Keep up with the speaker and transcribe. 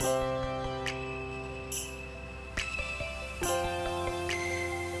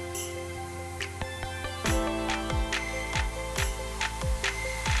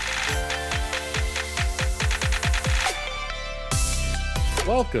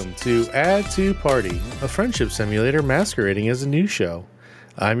Welcome to Add to Party, a friendship simulator masquerading as a news show.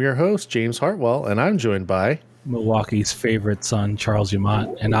 I'm your host, James Hartwell, and I'm joined by Milwaukee's favorite son, Charles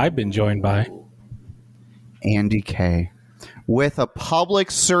Yamont, and I've been joined by Andy K. with a public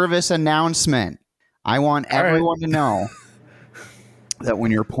service announcement. I want everyone to know that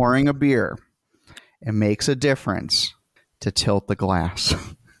when you're pouring a beer, it makes a difference to tilt the glass.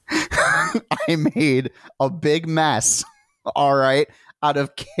 I made a big mess, all right, out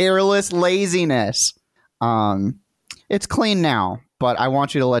of careless laziness. It's clean now, but I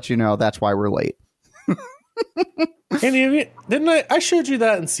want you to let you know that's why we're late. Andy, didn't I showed you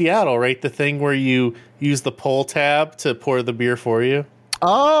that in Seattle, right? The thing where you use the pull tab to pour the beer for you.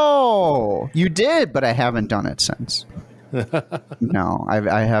 Oh, you did, but I haven't done it since. No,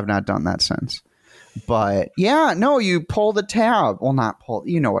 I have not done that since. But yeah, no, you pull the tab. Well, not pull,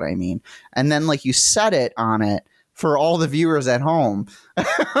 you know what I mean. And then like you set it on it for all the viewers at home.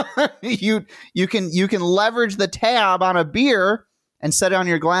 you can leverage the tab on a beer and set it on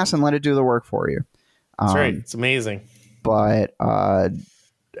your glass and let it do the work for you. That's right. It's amazing. But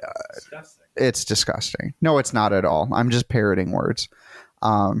it's disgusting. No, it's not at all. I'm just parroting words.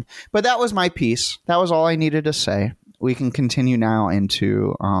 But that was my piece. That was all I needed to say. We can continue now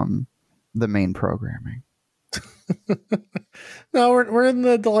into the main programming. No, we're in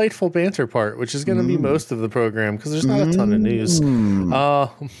the delightful banter part, which is going to be most of the program because there's not a ton of news.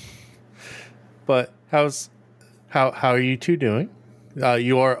 But how are you two doing?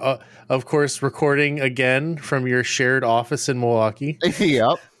 You are, of course, recording again from your shared office in Milwaukee.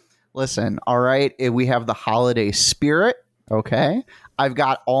 Yep. Listen, all right, we have the holiday spirit. Okay, I've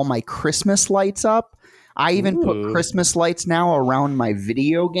got all my Christmas lights up. I even put Christmas lights now around my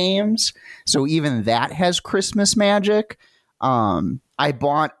video games. So even that has Christmas magic. I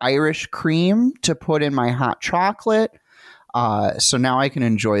bought Irish cream to put in my hot chocolate. So now I can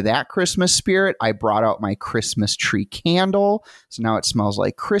enjoy that Christmas spirit. I brought out my Christmas tree candle. So now it smells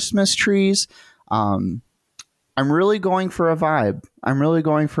like Christmas trees. I'm really going for a vibe. I'm really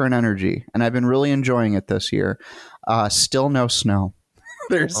going for an energy. And I've been really enjoying it this year. Still no snow.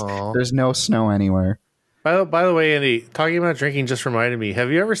 There's no snow anywhere. By the way, Andy, talking about drinking just reminded me.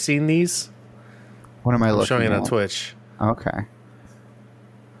 Have you ever seen these? What am I looking at? I'm showing it on Twitch. Okay.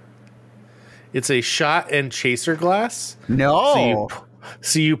 It's a shot and chaser glass. No.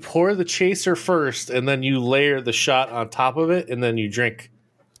 So you pour the chaser first, and then you layer the shot on top of it, and then you drink.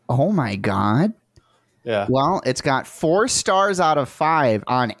 Oh, my God. Yeah. Well, it's got 4 stars out of 5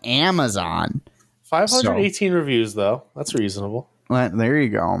 on Amazon. 518 reviews, though. That's reasonable. Well, there you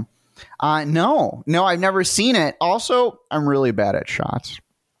go. No, I've never seen it. Also, I'm really bad at shots.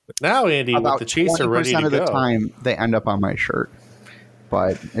 Now, Andy, about with the chaser ready to go. 20% of the time, they end up on my shirt.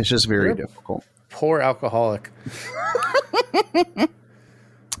 But it's just very difficult. Poor alcoholic.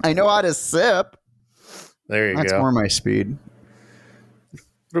 I know how to sip. There you That's go. more my speed.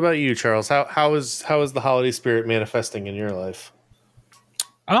 What about you, Charles? How is the holiday spirit manifesting in your life?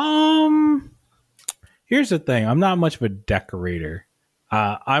 Here's the thing. I'm not much of a decorator.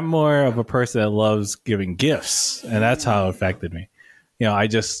 I'm more of a person that loves giving gifts, and that's how it affected me. I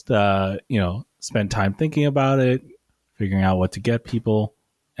just, spend time thinking about it, figuring out what to get people,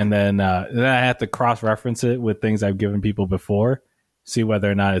 and then I have to cross-reference it with things I've given people before, see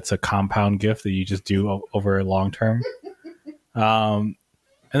whether or not it's a compound gift that you just do over a long term. And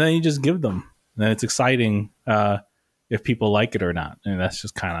then you just give them. And then it's exciting if people like it or not. And that's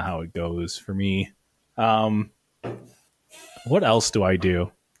just kind of how it goes for me. What else do I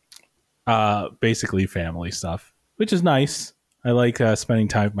do? Basically family stuff, which is nice. I like spending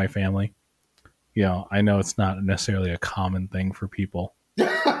time with my family. I know it's not necessarily a common thing for people.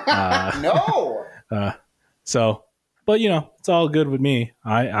 No. But it's all good with me.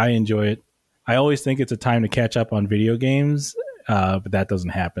 I enjoy it. I always think it's a time to catch up on video games, but that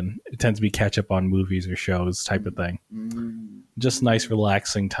doesn't happen. It tends to be catch up on movies or shows type of thing. Just nice,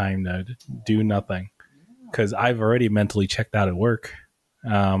 relaxing time to do nothing. Because I've already mentally checked out at work.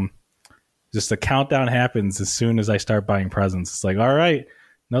 Just the countdown happens as soon as I start buying presents. It's like, all right,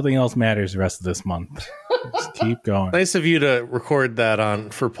 nothing else matters the rest of this month. Just keep going. Nice of you to record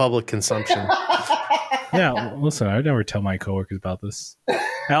that for public consumption. Yeah, listen, I would never tell my coworkers about this.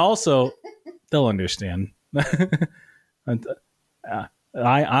 And also, they'll understand. I'm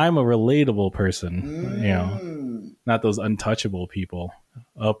a relatable person, not those untouchable people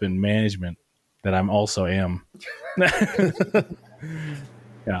up in management. That I'm also am.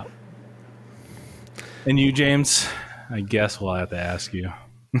 Yeah. And you, James, I guess we'll have to ask you.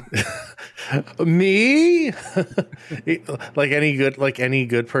 Me? like any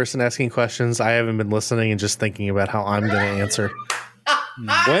good person asking questions, I haven't been listening and just thinking about how I'm going to answer.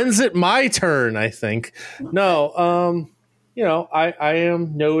 When's it my turn? I think. No. I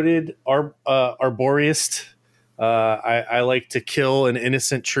am noted arborist. I like to kill an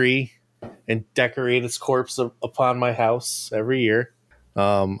innocent tree and decorate its corpse upon my house every year.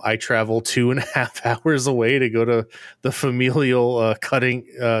 I travel 2.5 hours away to go to the familial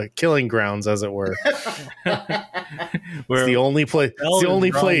killing grounds, as it were. It's the only place. It's the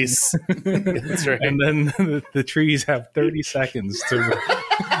only place. That's right. And then the trees have 30 seconds to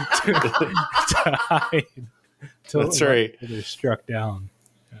hide. That's right. They're struck down.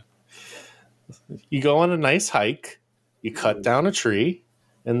 You go on a nice hike. You cut down a tree.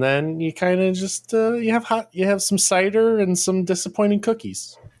 And then you kind of just you have some cider and some disappointing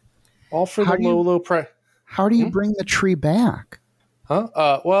cookies, all for the low price. How do you bring the tree back?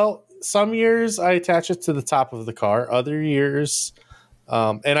 Well, some years I attach it to the top of the car. Other years,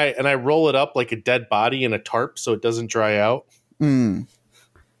 and I roll it up like a dead body in a tarp so it doesn't dry out. And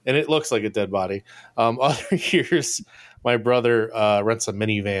it looks like a dead body. Other years, my brother rents a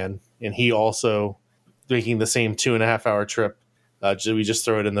minivan, and he also making the same 2.5 hour trip. We just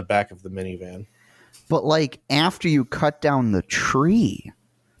throw it in the back of the minivan. But like after you cut down the tree,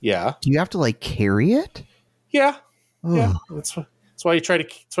 yeah, do you have to like carry it? Yeah, yeah. That's why you try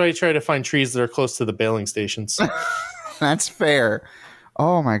to find trees that are close to the bailing stations. That's fair.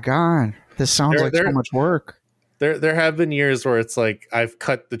 Oh my god, this sounds like so much work. There have been years where it's like I've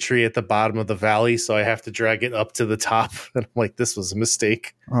cut the tree at the bottom of the valley, so I have to drag it up to the top, and I'm like, this was a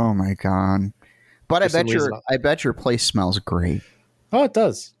mistake. Oh my god. But I bet your place smells great. Oh, it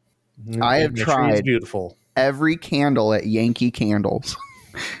does. I have tried beautiful every candle at Yankee Candles,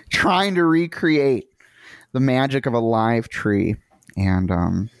 trying to recreate the magic of a live tree. And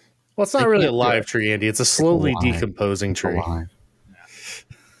well, it's not really a live tree, Andy. It's a slowly decomposing tree.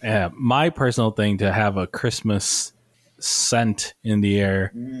 Yeah, my personal thing to have a Christmas scent in the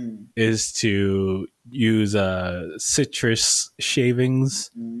air is to use citrus shavings.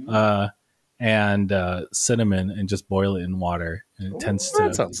 And cinnamon, and just boil it in water. And it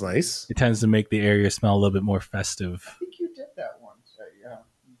that sounds nice. It tends to make the area smell a little bit more festive. I think you did that once.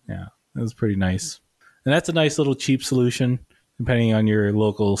 Yeah, it was pretty nice. And that's a nice little cheap solution, depending on your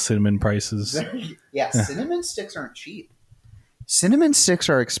local cinnamon prices. Yeah, cinnamon sticks aren't cheap. Cinnamon sticks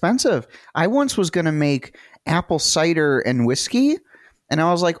are expensive. I once was going to make apple cider and whiskey, and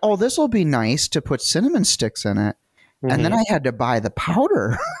I was like, oh, this will be nice to put cinnamon sticks in it. And then I had to buy the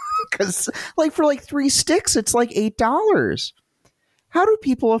powder. Because like for like 3 sticks, it's like $8. How do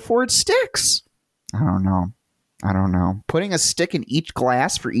people afford sticks? I don't know. Putting a stick in each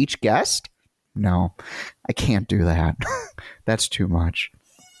glass for each guest? No, I can't do that. That's too much.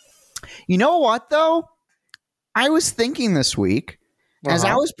 You know what, though? I was thinking this week, as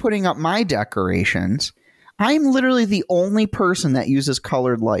I was putting up my decorations, I'm literally the only person that uses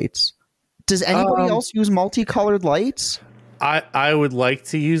colored lights. Does anybody else use multicolored lights? I would like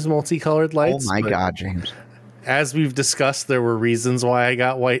to use multicolored lights. Oh my God, James. As we've discussed, there were reasons why I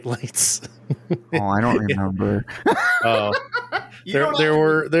got white lights. Oh, I don't remember. There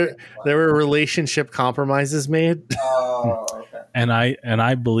were relationship compromises made. Oh, okay. And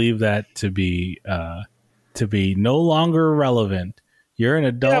I believe that to be no longer relevant. You're an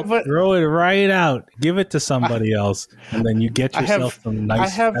adult. Yeah, throw it right out. Give it to somebody else, and then you get yourself some nice. I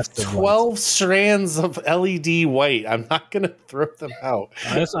have 12 strands of LED white. I'm not going to throw them out.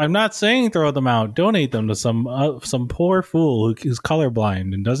 I'm not saying throw them out. Donate them to some poor fool who's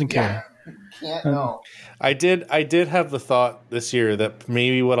colorblind and doesn't care. Can't know. I did have the thought this year that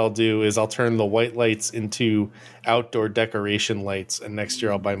maybe what I'll do is I'll turn the white lights into outdoor decoration lights, and next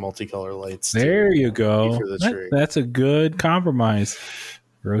year I'll buy multicolor lights. There you go. That's a good compromise.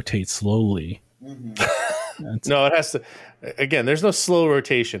 Rotate slowly. Mm-hmm. No, it has to. Again, there's no slow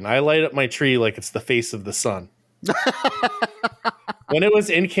rotation. I light up my tree like it's the face of the sun. When it was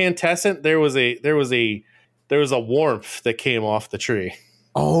incandescent, there was a warmth that came off the tree.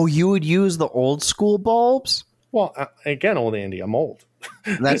 Oh, you would use the old school bulbs? Well, again, old Andy, I'm old.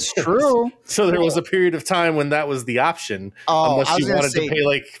 That's true. So there was a period of time when that was the option, unless you wanted to pay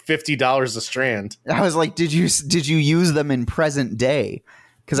like $50 a strand. I was like, did you use them in present day?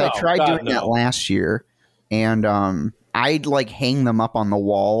 Because I tried doing that last year, and I'd like hang them up on the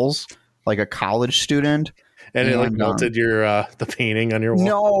walls like a college student. And it like melted your the painting on your wall?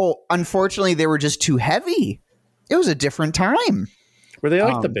 No, unfortunately, they were just too heavy. It was a different time. Were they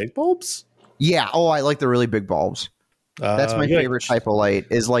like the big bulbs? Yeah. Oh, I like the really big bulbs. That's my favorite type of light,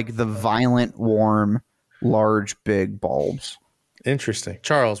 is like the violent, warm, large, big bulbs. Interesting.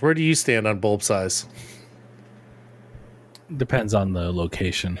 Charles, where do you stand on bulb size? Depends on the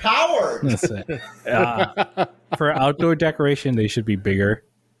location. Coward. That's it. For outdoor decoration, they should be bigger.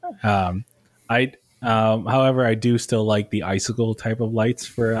 However, I do still like the icicle type of lights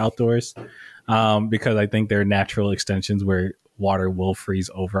for outdoors because I think they're natural extensions where water will freeze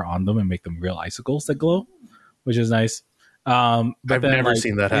over on them and make them real icicles that glow, which is nice. But I've never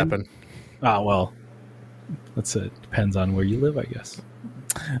seen that happen. Well, that's it. Depends on where you live, I guess.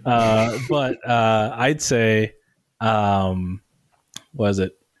 But I'd say, was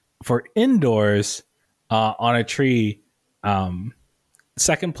it for indoors on a tree?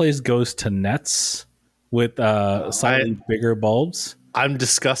 Second place goes to nets with slightly bigger bulbs. I'm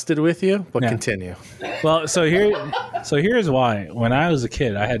disgusted with you, but continue. Well, so here's why. When I was a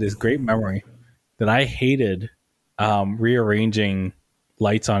kid, I had this great memory that I hated rearranging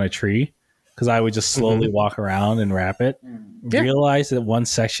lights on a tree because I would just slowly walk around and wrap it, realize that one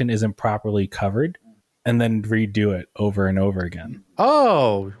section isn't properly covered, and then redo it over and over again.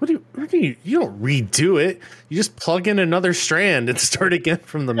 Oh, what do you you don't redo it. You just plug in another strand and start again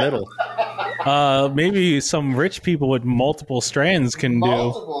from the middle. Maybe some rich people with multiple strands can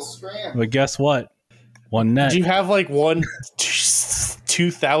do. But guess what? One net. Do you have like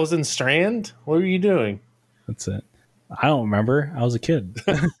 2,000 strand? What were you doing? That's it. I don't remember. I was a kid.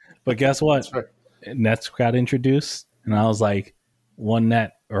 But guess what? Right. Nets got introduced, and I was like, one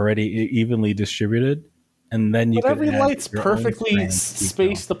net already evenly distributed. And then you but every add light's your own perfectly strands to keep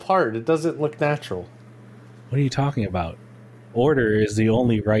spaced apart. It doesn't look natural. What are you talking about? Order is the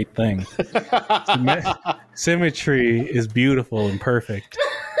only right thing. Symmetry is beautiful and perfect.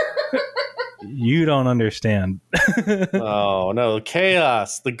 You don't understand. Oh no,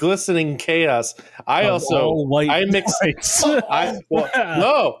 chaos! The glistening chaos. I mix. Here's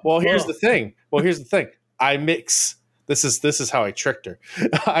the thing. I mix. This is how I tricked her.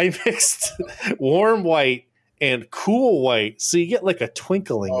 I mixed warm white and cool white, so you get like a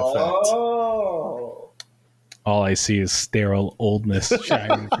twinkling effect. All I see is sterile oldness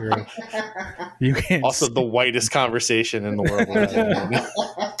shining through. You can't. Also, the whitest conversation in the world.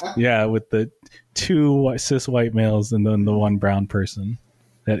 Yeah, with the two cis white males and then the one brown person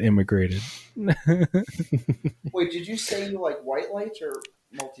that immigrated. Wait, did you say you like white lights or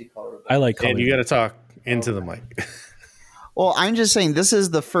multicolored lights? I like color. And you got to talk into the mic. Well, I'm just saying this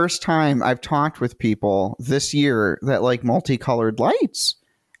is the first time I've talked with people this year that like multicolored lights.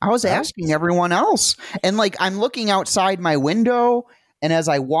 I was asking everyone else. And like I'm looking outside my window and as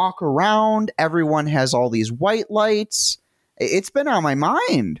I walk around, everyone has all these white lights. It's been on my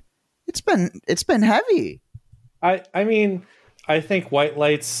mind. It's been heavy. I mean, I think white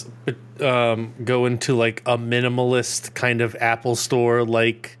lights go into like a minimalist kind of Apple Store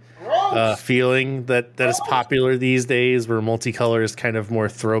like feeling that is popular these days, where multicolor is kind of more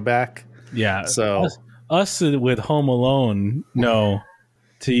throwback. Yeah. So us with Home Alone know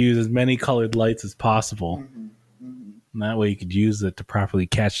to use as many colored lights as possible. And that way you could use it to properly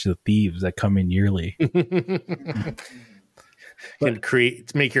catch the thieves that come in yearly. And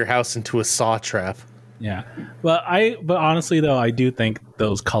make your house into a saw trap. Yeah. But honestly though, I do think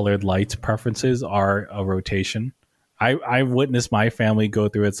those colored lights preferences are a rotation. I witnessed my family go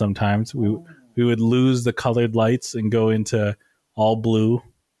through it sometimes. We would lose the colored lights and go into all blue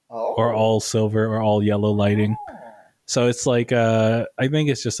or all silver or all yellow lighting. So it's like I think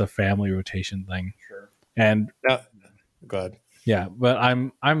it's just a family rotation thing. Sure. And go ahead. Yeah, but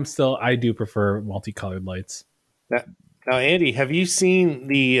I do prefer multicolored lights. Now, Andy, have you seen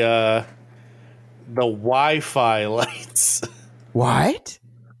the Wi-Fi lights? What?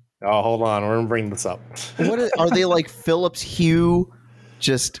 Oh, hold on. We're going to bring this up. Are they like Philips Hue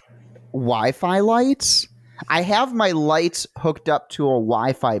just Wi-Fi lights? I have my lights hooked up to a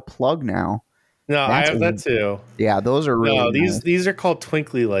Wi-Fi plug now. No, I have that too. Yeah, those are really nice. These are called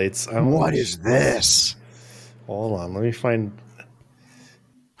twinkly lights. What is this? Hold on. Let me find.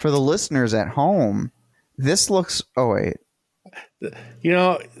 For the listeners at home, this looks... Oh, wait. You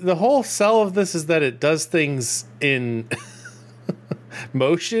know, the whole sell of this is that it does things in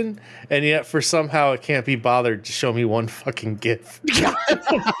motion, and yet for somehow it can't be bothered to show me one fucking GIF.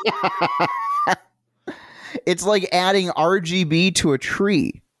 It's like adding RGB to a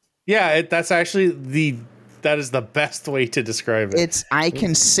tree. Yeah, that's actually that is the best way to describe it. I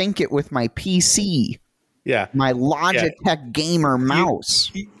can sync it with my PC. Yeah. My Logitech gamer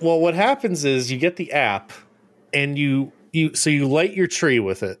mouse. Well, what happens is you get the app and you light your tree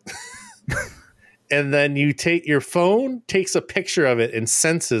with it. And then you take your phone, takes a picture of it and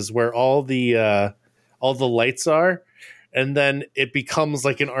senses where all the lights are. And then it becomes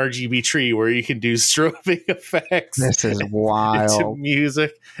like an RGB tree where you can do strobing effects. This is wild. Into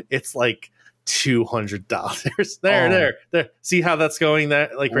music. It's like $200. There. See how that's going?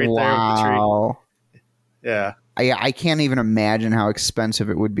 That like right there with the tree. Wow. Yeah, I can't even imagine how expensive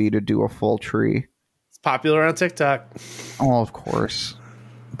it would be to do a full tree. it's popular on TikTok. Oh, of course.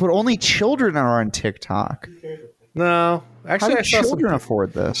 But only children are on TikTok. No, How actually, do I saw children some.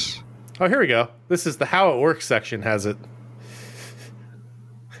 afford this? Oh, here we go. This is the how it works section. Has it?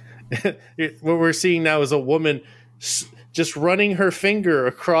 What we're seeing now is a woman just running her finger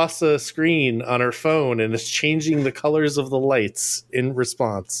across a screen on her phone, and it's changing the colors of the lights in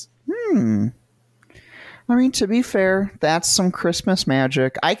response. I mean, to be fair, that's some Christmas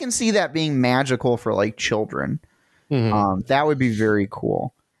magic. I can see that being magical for like children. That would be very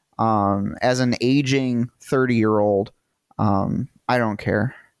cool. As an aging 30-year-old, I don't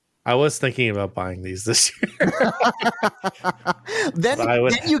care. I was thinking about buying these this year. Then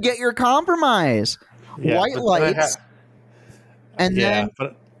then you get your compromise. Yeah, White but lights. And then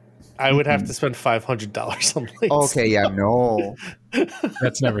but I would have to spend $500 on lights. okay, yeah, no.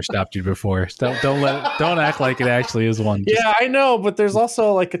 That's never stopped you before. Don't act like it actually is one. Yeah, I know, but there's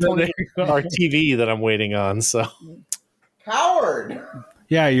also like a $20 TV that I'm waiting on. So Coward.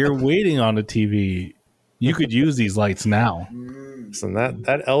 Yeah, you're waiting on a TV. You could use these lights now. listen, that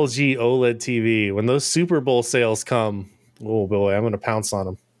LG OLED TV, when those Super Bowl sales come, oh boy, I'm going to pounce on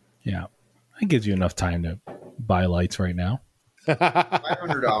them. Yeah, that gives you enough time to buy lights right now.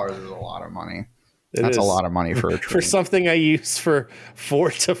 $500 is a lot of money. It That's is. a lot of money for a tree. For something I use for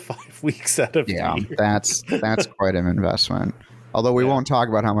 4 to 5 weeks out of the year. that's quite an investment. Although we won't talk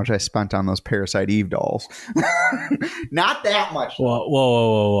about how much I spent on those Parasite Eve dolls. Not that much.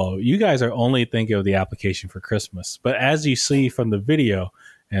 Whoa. You guys are only thinking of the application for Christmas. But as you see from the video,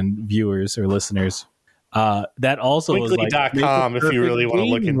 and viewers or listeners, that also is like Weekly.com if you really want to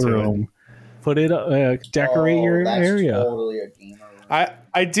look into it. Put it, decorate your area. Totally a gamer room.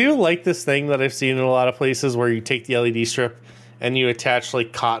 I do like this thing that I've seen in a lot of places where you take the LED strip and you attach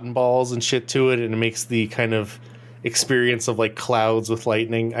like cotton balls and shit to it, and it makes the kind of experience of like clouds with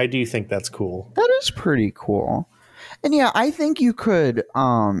lightning. I do think that's cool. That is pretty cool. And yeah, I think you could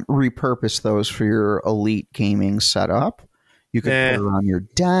repurpose those for your elite gaming setup. You could put it on your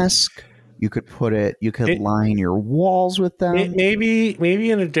desk. You could line your walls with them. Maybe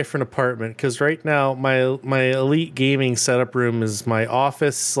in a different apartment, because right now my elite gaming setup room is my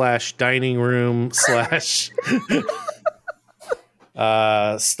office / dining room /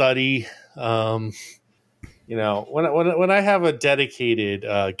 study. You know, when I have a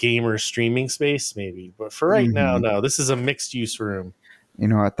dedicated gamer streaming space, maybe. But for right now, no. This is a mixed use room. You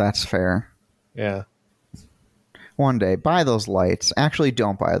know what? That's fair. Yeah. One day, buy those lights. Actually,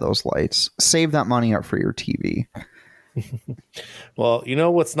 don't buy those lights. Save that money up for your TV. Well, you know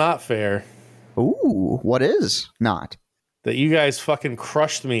what's not fair? Ooh, what is not? That you guys fucking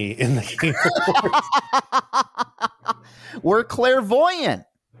crushed me in the game. We're clairvoyant.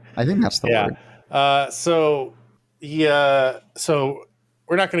 I think that's the word. So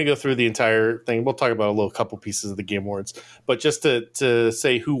we're not going to go through the entire thing. We'll talk about a couple pieces of the Game Awards, but just to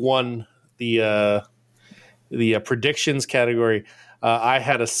say who won the predictions category, I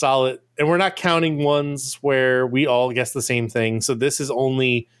had a solid, and we're not counting ones where we all guess the same thing. So this is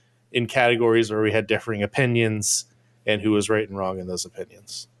only in categories where we had differing opinions and who was right and wrong in those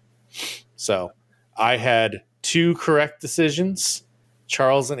opinions. So I had 2 correct decisions.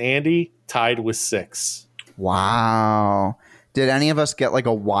 Charles and Andy tied with 6. Wow. Did any of us get like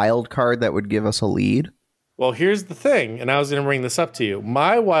a wild card that would give us a lead? Well, here's the thing, and I was going to bring this up to you.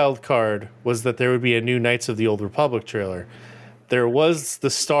 My wild card was that there would be a new Knights of the Old Republic trailer. There was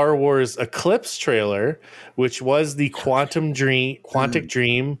the Star Wars Eclipse trailer, which was the Quantic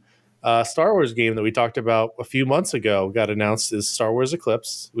Dream Star Wars game that we talked about a few months ago. Got announced as Star Wars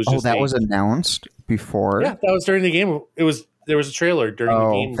Eclipse. It was was announced before? Yeah, that was during the game. There was a trailer during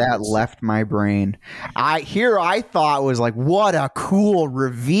the game. That left my brain. I thought was like, what a cool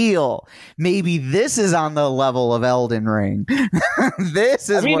reveal. Maybe this is on the level of Elden Ring. This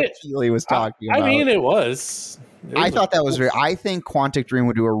is what Keely was talking about. I mean, it was. I thought that was I think Quantic Dream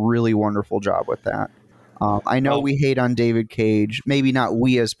would do a really wonderful job with that. I know we hate on David Cage. Maybe not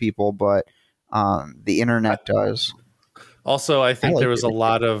we as people, but the internet does. Also, I think there was a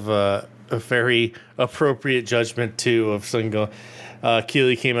lot of a very appropriate judgment too of something.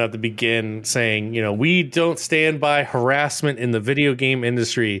 Keely came out at the begin saying, you know, we don't stand by harassment in the video game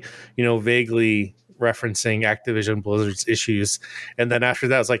industry, you know, vaguely referencing Activision Blizzard's issues. And then after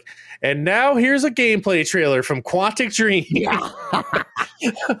that, it's like, and now here's a gameplay trailer from Quantic Dream.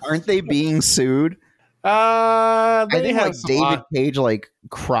 Aren't they being sued? I think have like some David Cage like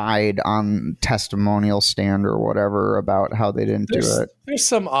cried on testimonial stand or whatever about how they didn't do it. There's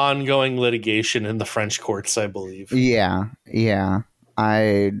some ongoing litigation in the French courts, I believe. Yeah.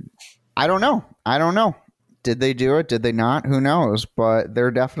 I don't know. Did they do it? Did they not? Who knows? But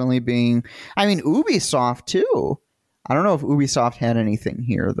they're definitely being. I mean, Ubisoft too. I don't know if Ubisoft had anything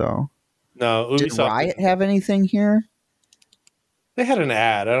here though. No, Ubisoft. Did Riot have anything here? They had an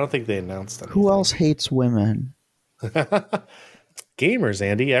ad. I don't think they announced anything. Who else hates women? Gamers,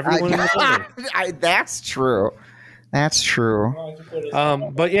 Andy. Everyone in the building. That's true. That's true.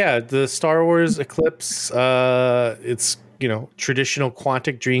 But yeah, the Star Wars Eclipse. It's traditional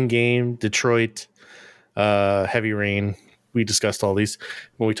Quantic Dream game. Detroit, Heavy Rain. We discussed all these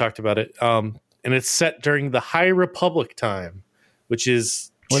when we talked about it. And it's set during the High Republic time, which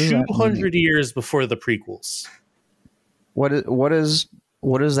is 200 years before the prequels. What does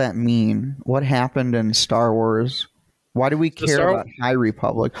that mean? What happened in Star Wars? Why do we care about High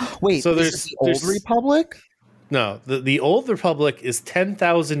Republic? Wait, so there's the Old Republic? No, the Old Republic is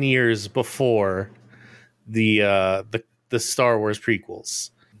 10,000 years before the Star Wars prequels.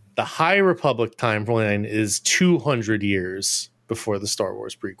 The High Republic timeline is 200 years before the Star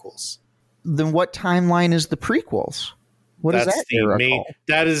Wars prequels. Then what timeline is the prequels? What is that?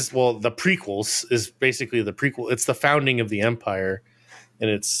 The prequels is basically the prequel. It's the founding of the Empire, and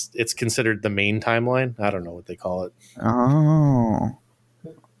it's considered the main timeline. I don't know what they call it. Oh,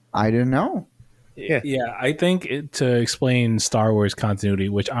 I didn't know. Yeah. I think to explain Star Wars continuity,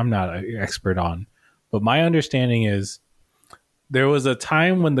 which I'm not an expert on, but my understanding is there was a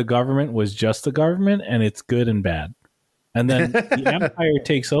time when the government was just the government, and it's good and bad, and then the Empire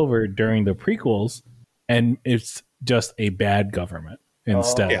takes over during the prequels, and it's just a bad government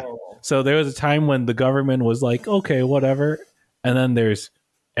instead. So there was a time when the government was like, okay, whatever. And then there's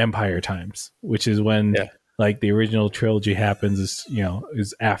Empire times, which is when like the original trilogy happens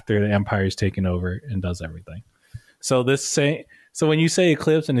is after the Empire is taken over and does everything. So so when you say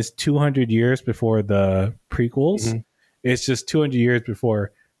Eclipse and it's 200 years before the prequels, it's just 200 years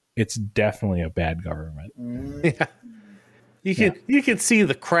before it's definitely a bad government. Yeah. You can see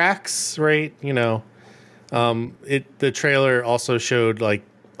the cracks, right? The trailer also showed like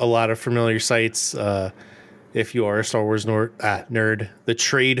a lot of familiar sights. If you are a Star Wars nerd, the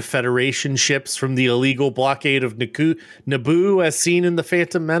Trade Federation ships from the illegal blockade of Naboo, as seen in the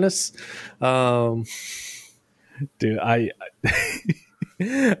Phantom Menace. Dude, I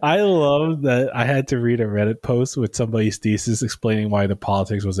love that I had to read a Reddit post with somebody's thesis explaining why the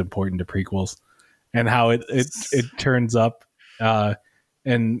politics was important to prequels and how it turns up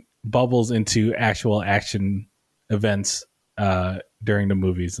and bubbles into actual action events during the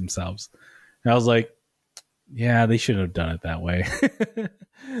movies themselves. And I was like, yeah, they shouldn't have done it that way.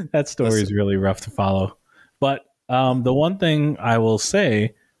 That story is really rough to follow. But the one thing I will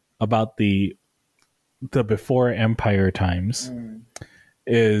say about the before Empire times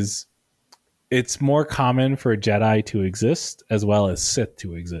is it's more common for Jedi to exist as well as Sith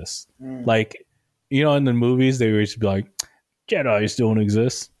to exist. Like, in the movies, they used to be like, Jedis don't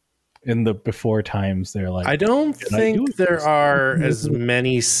exist. In the before times, they're like, I don't think there are as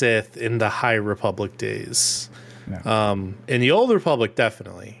many Sith in the High Republic days. No. In the Old Republic,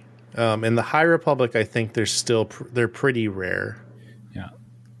 definitely. In the High Republic, I think they're pretty rare. Yeah,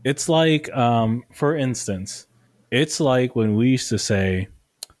 it's like, for instance, it's like when we used to say,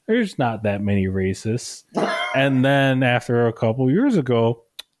 "There's not that many racists," and then after a couple years ago,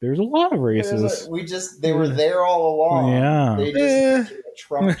 there's a lot of racists. They were there all along. Yeah. They just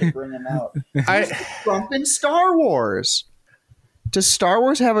Trump to bring them out. Trump in Star Wars. Does Star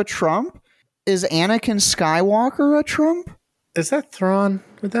Wars have a Trump? Is Anakin Skywalker a Trump? Is that Thrawn?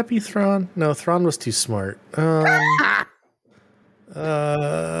 Would that be Thrawn? No, Thrawn was too smart. I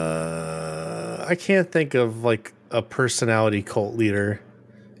can't think of like a personality cult leader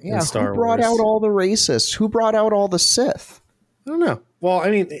in Star Wars. Who brought out all the racists? Who brought out all the Sith? I don't know. Well,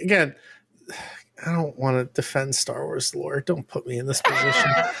 I mean, again, I don't want to defend Star Wars lore. Don't put me in this position.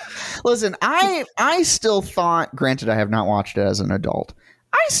 Listen, I still thought, granted I have not watched it as an adult,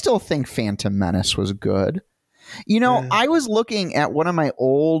 I still think Phantom Menace was good. I was looking at one of my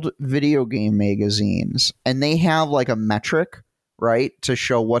old video game magazines, and they have like a metric, right, to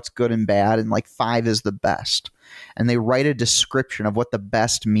show what's good and bad, and like 5 is the best. And they write a description of what the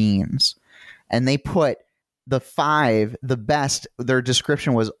best means. And they put the 5, the best, their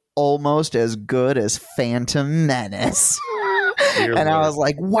description was almost as good as Phantom Menace. And I was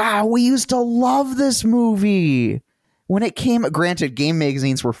like, wow, we used to love this movie. When it came, granted, game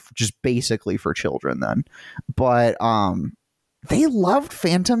magazines were just basically for children then. But they loved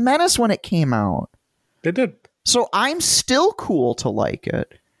Phantom Menace when it came out. They did. So I'm still cool to like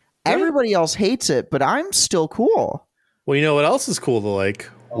it. Everybody else hates it, but I'm still cool. Well, you know what else is cool to like?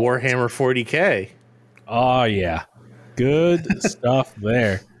 Warhammer 40K. Oh yeah, good stuff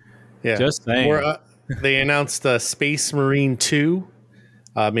there. Yeah, Just saying. They announced Space Marine 2,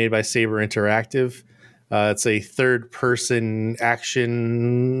 made by Saber Interactive. It's a third-person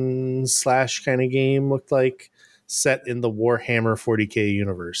action / kind of game. Looked like set in the Warhammer 40K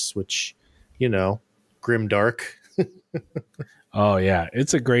universe, which, you know, grimdark. Oh yeah,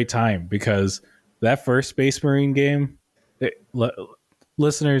 it's a great time because that first Space Marine game.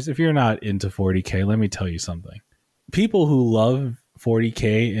 Listeners, if you're not into 40K, let me tell you something. People who love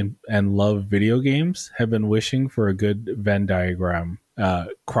 40K and love video games have been wishing for a good Venn diagram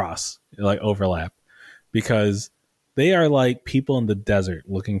cross, like overlap, because they are like people in the desert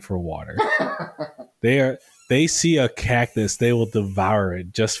looking for water. They see a cactus, they will devour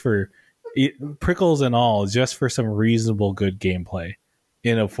it just for prickles and all, just for some reasonable good gameplay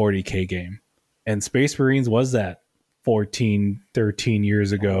in a 40K game. And Space Marines was that 14, 13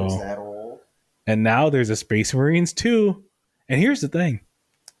 years ago. Is that old? And now there's a Space Marines 2. And here's the thing.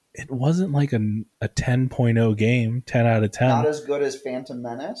 It wasn't like a 10.0 game, 10 out of 10. Not as good as Phantom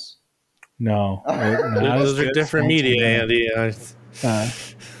Menace? No. Those are different media, Andy.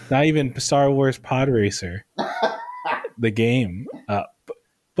 Not even Star Wars Pod Racer, the game.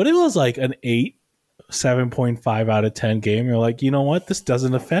 But it was like an 8, 7.5 out of 10 game. You're like, you know what? This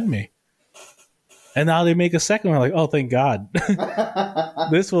doesn't offend me. And now they make a second one. Like, oh, thank God.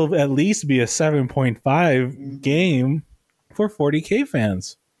 This will at least be a 7.5 game for 40K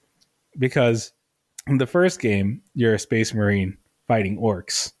fans. Because in the first game, you're a Space Marine fighting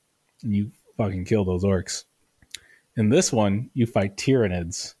orcs. And you fucking kill those orcs. In this one, you fight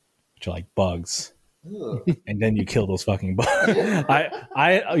Tyranids, which are like bugs. And then you kill those fucking bugs.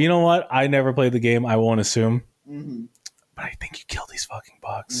 I you know what? I never played the game. I won't assume. Mm-hmm. But I think you kill these fucking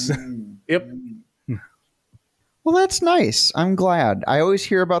bugs. Yep. Well, that's nice. I'm glad. I always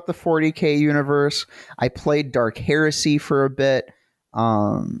hear about the 40K universe. I played Dark Heresy for a bit,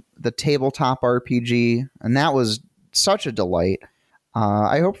 the tabletop RPG, and that was such a delight.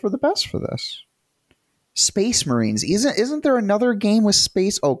 I hope for the best for this. Space Marines. Isn't there another game with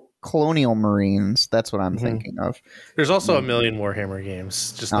space? Oh, Colonial Marines. That's what I'm thinking of. There's also a million Warhammer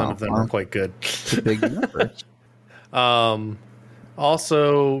games. Just none of them are quite good. It's a big universe.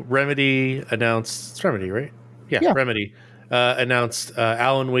 Also, Remedy announced... It's Remedy, right? Yeah. Remedy announced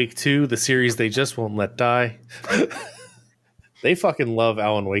Alan Wake 2, the series they just won't let die. They fucking love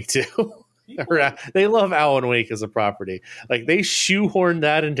Alan Wake 2. They love Alan Wake as a property. Like, they shoehorned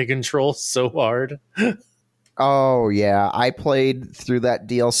that into Control so hard. Oh, yeah. I played through that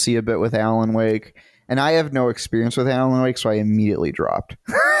DLC a bit with Alan Wake, and I have no experience with Alan Wake, so I immediately dropped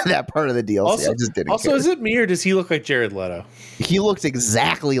that part of the DLC. Also, I just didn't care. Is it me, or does he look like Jared Leto? He looks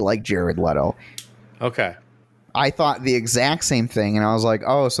exactly like Jared Leto. Okay. I thought the exact same thing, and I was like,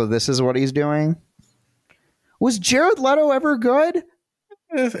 oh, so this is what he's doing? Was Jared Leto ever good?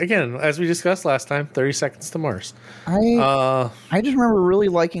 Again, as we discussed last time, 30 Seconds to Mars. I just remember really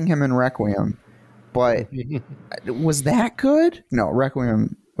liking him in Requiem, but was that good? No,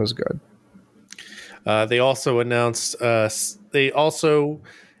 Requiem was good. They also announced they also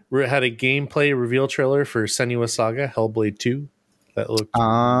had a gameplay reveal trailer for Senua Saga Hellblade 2 that looked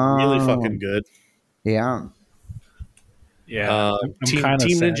really fucking good. Yeah. Yeah. Team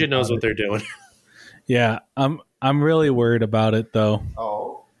Ninja knows what they're doing. Yeah, I'm really worried about it though.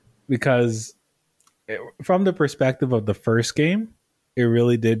 Oh. Because from the perspective of the first game, it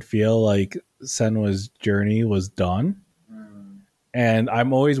really did feel like Senua's journey was done. And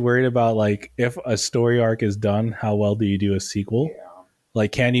I'm always worried about, like, if a story arc is done, how well do you do a sequel? Yeah.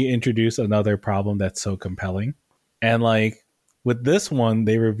 Like, can you introduce another problem that's so compelling? And, like, with this one,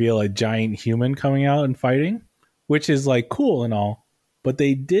 they reveal a giant human coming out and fighting, which is, like, cool and all. But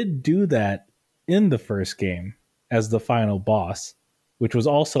they did do that in the first game as the final boss, which was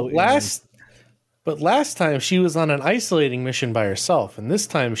also... But last time she was on an isolating mission by herself, and this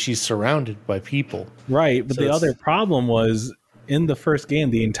time she's surrounded by people. Right, but so the other problem was... In the first game,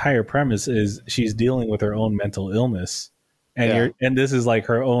 the entire premise is she's dealing with her own mental illness, and and this is like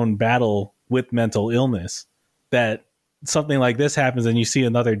her own battle with mental illness. That something like this happens, and you see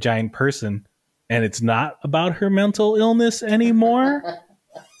another giant person, and it's not about her mental illness anymore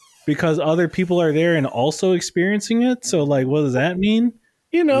because other people are there and also experiencing it. So, like, what does that mean?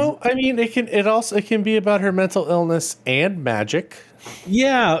 You know, I mean, it can be about her mental illness and magic.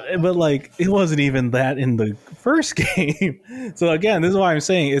 Yeah, but like it wasn't even that in the first game. So again, this is why I'm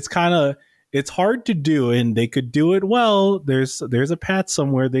saying it's kind of it's hard to do, and they could do it well. There's a path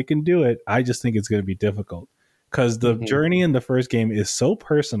somewhere they can do it. I just think it's going to be difficult because the journey in the first game is so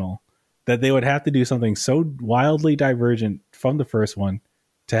personal that they would have to do something so wildly divergent from the first one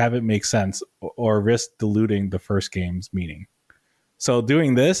to have it make sense or risk diluting the first game's meaning. So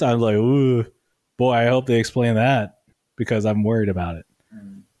doing this, I'm like, ooh, boy, I hope they explain that because I'm worried about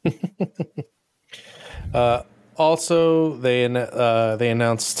it. Also, they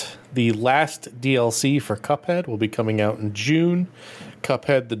announced the last DLC for Cuphead will be coming out in June.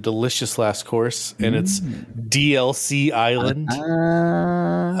 Cuphead, the delicious last course, and it's DLC Island.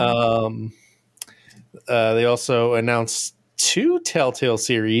 They also announced 2 Telltale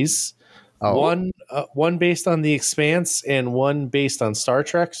series. One based on The Expanse and one based on Star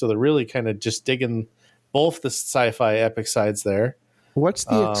Trek. So they're really kind of just digging both the sci-fi epic sides there. What's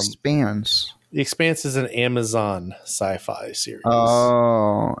The Expanse? The Expanse is an Amazon sci-fi series.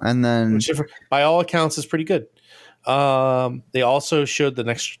 Oh, and then which, by all accounts, is pretty good. They also showed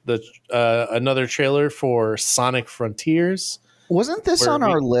another trailer for Sonic Frontiers. Wasn't this on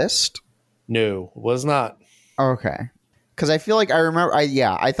our list? No, was not. Okay. Because I feel like I remember,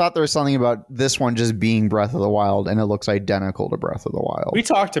 I thought there was something about this one just being Breath of the Wild, and it looks identical to Breath of the Wild. We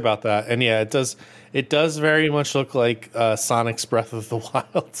talked about that, and yeah, it does. It does very much look like Sonic's Breath of the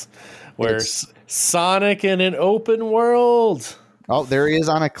Wild, where Sonic in an open world. Oh, there he is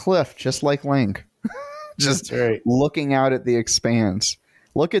on a cliff, just like Link, just looking out at the expanse.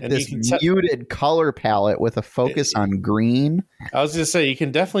 Look at this muted color palette with a focus on green. I was going to say, you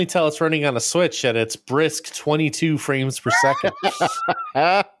can definitely tell it's running on a Switch at its brisk 22 frames per second.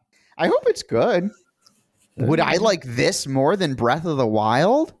 I hope it's good. Would I like this more than Breath of the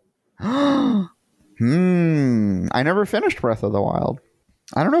Wild? I never finished Breath of the Wild.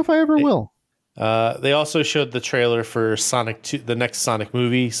 I don't know if I ever will. They also showed the trailer for Sonic 2, the next Sonic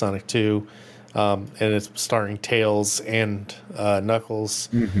movie, Sonic 2. And it's starring Tails and Knuckles.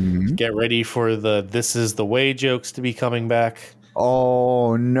 Mm-hmm. Get ready for the "This is the way" jokes to be coming back.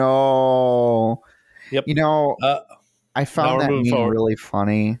 Oh no! Yep. You know, I found that meme really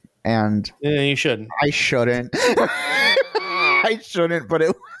funny, and you shouldn't. I shouldn't. I shouldn't, but it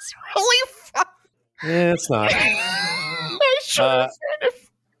was really fun. Yeah, it's not. I should.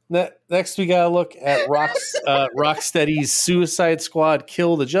 Next, we gotta look at Rocksteady's Suicide Squad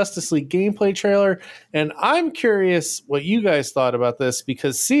Kill the Justice League gameplay trailer, and I'm curious what you guys thought about this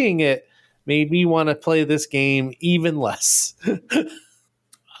because seeing it made me want to play this game even less.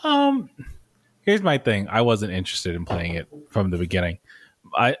 Here's my thing: I wasn't interested in playing it from the beginning.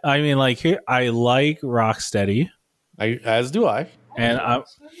 I mean, like, here I like Rocksteady, as do I, and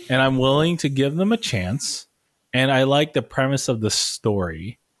I'm willing to give them a chance, and I like the premise of the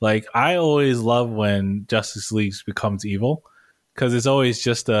story. Like, I always love when Justice League becomes evil because it's always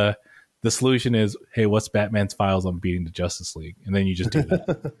just the solution is, hey, what's Batman's files on beating the Justice League? And then you just do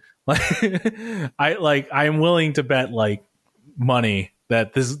that. I'm willing to bet like money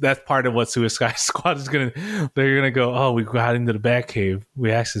that that's part of what Suicide Squad is they're gonna go, oh, we got into the Batcave, we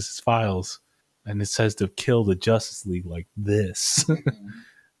accessed his files, and it says to kill the Justice League like this.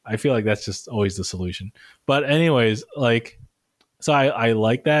 I feel like that's just always the solution. But anyways, like, so I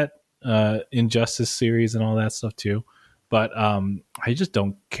like that Injustice series and all that stuff too, but I just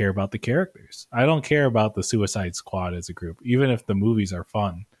don't care about the characters. I don't care about the Suicide Squad as a group, even if the movies are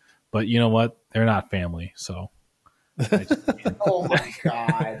fun. But you know what? They're not family, so. Oh my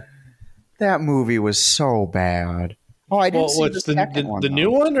god, that movie was so bad. Oh, I didn't see the second one. The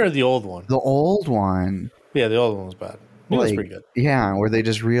new one or the old one? The old one. Yeah, the old one was bad. It was pretty good. Yeah, where they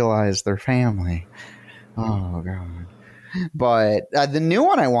just realized they're family. Oh god. But the new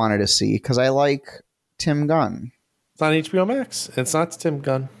one I wanted to see because I like Tim Gunn. It's on HBO Max. It's not Tim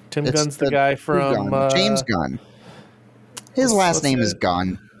Gunn. Gunn's the guy from James Gunn. His last name is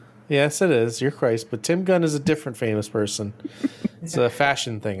Gunn. Yes, it is. You're Christ. But Tim Gunn is a different famous person. It's a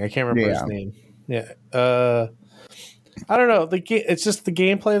fashion thing. I can't remember his name. Yeah. I don't know. It's just the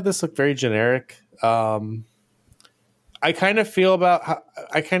gameplay of this looked very generic. I kind of feel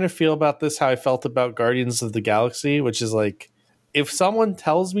about this how I felt about Guardians of the Galaxy, which is like, if someone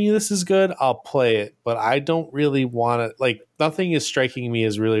tells me this is good, I'll play it, but I don't really want it. Like, nothing is striking me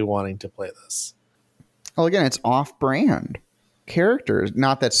as really wanting to play this. Well, again, it's off-brand characters.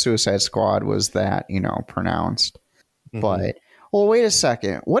 Not that Suicide Squad was that, pronounced, but wait a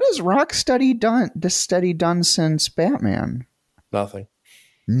second. What has Rocksteady done since Batman? Nothing.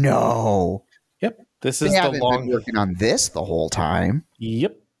 No. Yep. This is been working on this the whole time.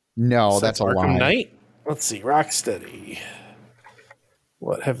 Yep. No, that's a lie. Knight. Let's see, Rocksteady.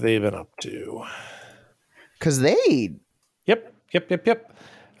 What have they been up to? Because they. Yep.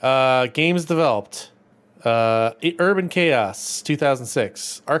 Games developed. Urban Chaos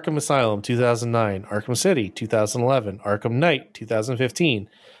 2006, Arkham Asylum 2009, Arkham City 2011, Arkham Knight 2015,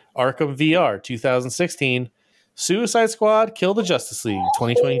 Arkham VR 2016, Suicide Squad Kill the Justice League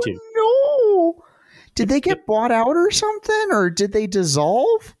 2022. Oh, no. Did they get bought out or something, or did they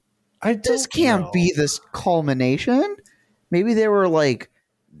dissolve? This can't be this culmination. Maybe they were like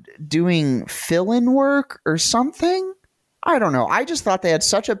doing fill-in work or something. I don't know. I just thought they had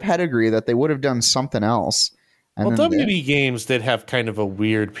such a pedigree that they would have done something else. Well, WB Games did have kind of a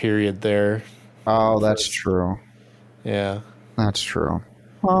weird period there. Oh, that's true. Yeah. That's true.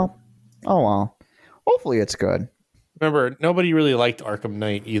 Well, oh well. Hopefully it's good. Remember, nobody really liked Arkham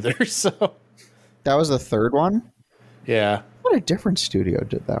Knight either, so... That was the third one? Yeah. What a different studio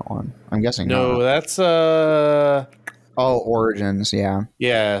did that one? I'm guessing No, not. that's... Oh, Origins, yeah.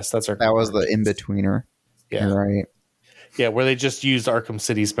 Yes, that's Arkham. That was the in-betweener. Yeah. You're right. Yeah, where they just used Arkham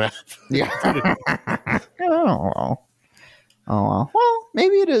City's map. Yeah. Oh, well. Oh, well. Well,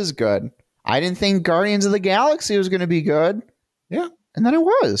 maybe it is good. I didn't think Guardians of the Galaxy was going to be good. Yeah. And then it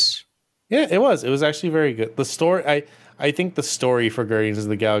was. Yeah, it was. It was actually very good. The story, I think the story for Guardians of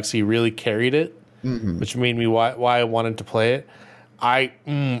the Galaxy really carried it, which made me why I wanted to play it.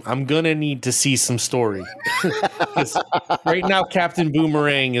 I'm gonna need to see some story. Right now, Captain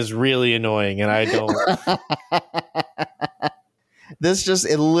Boomerang is really annoying, and I don't.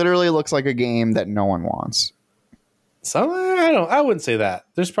 It literally looks like a game that no one wants. I wouldn't say that.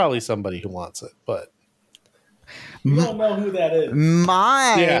 There's probably somebody who wants it, but You don't know who that is.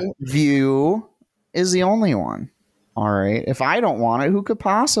 My view is the only one. All right. If I don't want it, who could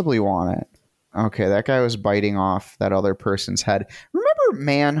possibly want it? Okay, that guy was biting off that other person's head. Remember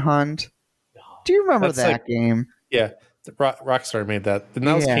Manhunt? Do you remember that game? Yeah, Rockstar made that. And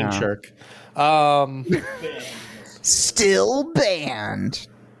that was King Shark. Still banned.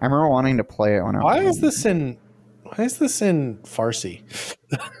 I remember wanting to play it when I was. Why is this in Farsi?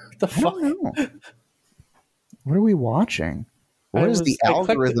 The fuck? What are we watching? What is the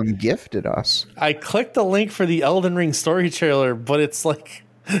algorithm gifted us? I clicked the link for the Elden Ring story trailer, but it's like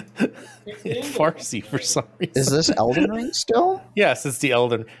in Farsi for some reason. Is this Elden Ring still? Yes, it's the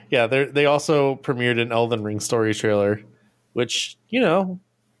Elden. Yeah, they also premiered an Elden Ring story trailer, which,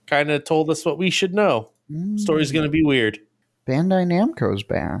 kind of told us what we should know. Story's going to be weird. Bandai Namco's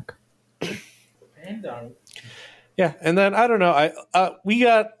back. Yeah, and then I don't know. We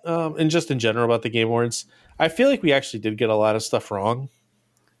got and just in general about the Game Awards, I feel like we actually did get a lot of stuff wrong.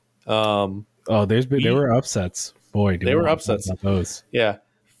 There were upsets. Boy, they were upsets. Those. Yeah,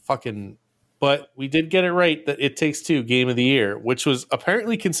 but we did get it right that It Takes Two Game of the Year, which was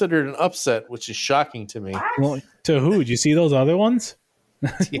apparently considered an upset, which is shocking to me. Well, to who? Did you see those other ones?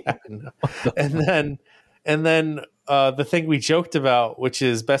 Yeah, no. And then the thing we joked about, which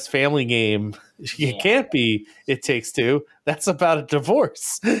is Best Family Game, it can't be It Takes Two. That's about a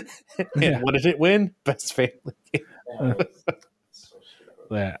divorce. And what did it win? Best Family Game.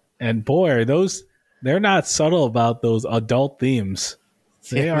 Yeah. And boy, they're not subtle about those adult themes.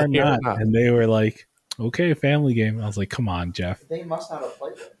 They are not. And they were like, okay, family game. I was like, come on, Jeff. They must not have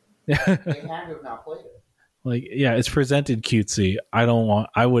played it. They had to have not played it. Like, yeah, it's presented cutesy.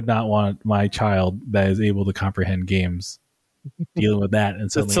 I would not want my child that is able to comprehend games dealing with that.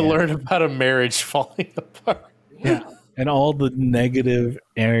 And to learn about a marriage falling apart. Yeah. And all the negative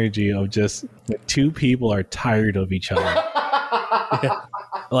energy of just two people are tired of each other. Yeah.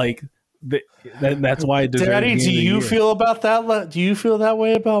 Like, that's why. Daddy, do you feel about that? Do you feel that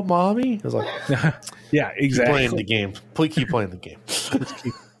way about mommy? I was like, yeah, exactly. Keep playing the game. Please keep playing the game.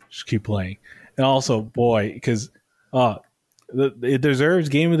 Just keep playing. And also, boy, because it deserves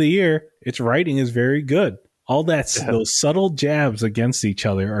Game of the Year. Its writing is very good. All those subtle jabs against each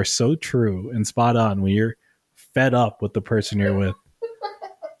other are so true and spot on when you're fed up with the person you're with.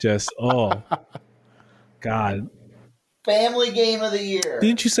 Just, oh, God. Family Game of the Year.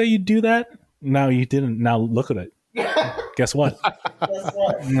 Didn't you say you'd do that? No, you didn't. Now look at it. Guess what?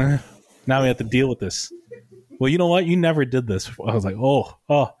 Now we have to deal with this. Well, you know what? You never did this. I was like,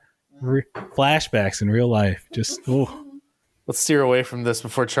 flashbacks in real life. Just, Let's steer away from this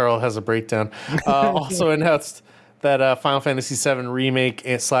before Charles has a breakdown. Also announced that Final Fantasy VII Remake /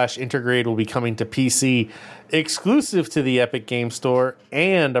 Intergrade will be coming to PC exclusive to the Epic Game Store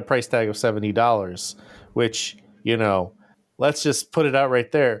and a price tag of $70, which, let's just put it out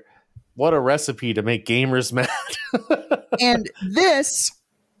right there. What a recipe to make gamers mad. And this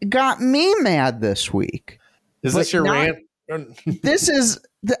got me mad this week. Is this your rant? This is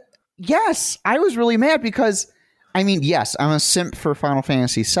yes, I was really mad because, yes, I'm a simp for Final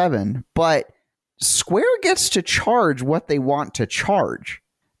Fantasy VII, but Square gets to charge what they want to charge.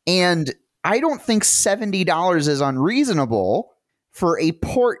 And I don't think $70 is unreasonable for a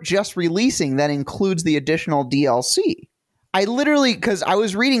port just releasing that includes the additional DLC. I literally, because I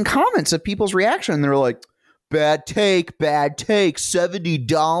was reading comments of people's reaction, and they're like, bad take,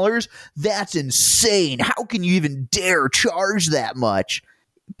 $70? That's insane. How can you even dare charge that much?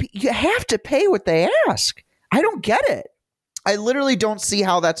 You have to pay what they ask. I don't get it. I literally don't see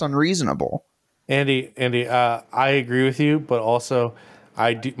how that's unreasonable. Andy, I agree with you, but also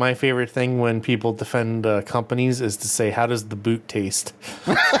my favorite thing when people defend companies is to say, how does the boot taste?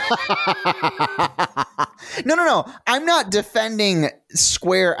 No. I'm not defending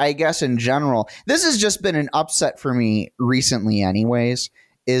Square, I guess, in general. This has just been an upset for me recently anyways,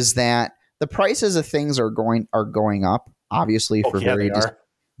 is that the prices of things are going up, obviously, for very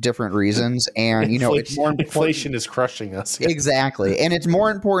different reasons. And, it's more important. Inflation is crushing us. Yeah. Exactly. And it's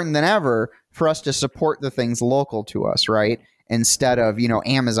more important than ever for us to support the things local to us, right? Instead of,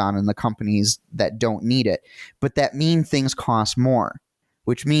 Amazon and the companies that don't need it. But that means things cost more,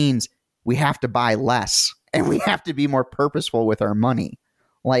 which means we have to buy less and we have to be more purposeful with our money.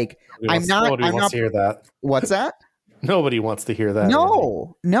 Like, Nobody wants to hear that. What's that? Nobody wants to hear that.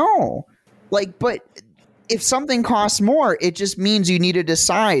 No. Like, but if something costs more, it just means you need to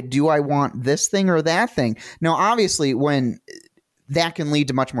decide, do I want this thing or that thing? Now, obviously, when that can lead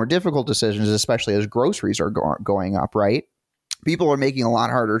to much more difficult decisions, especially as groceries are going up, right? People are making a lot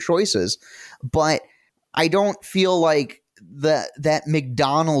harder choices, but I don't feel like that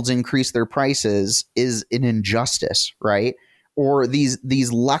McDonald's increased their prices is an injustice, right? Or these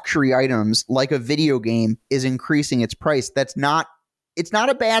luxury items like a video game is increasing its price. It's not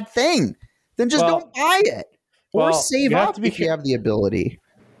a bad thing. Then just don't buy it or save up if you have the ability.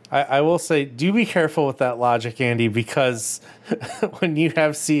 I will say, do be careful with that logic, Andy, because when you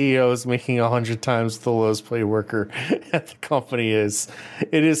have CEOs making 100 times the lowest paid worker at the company it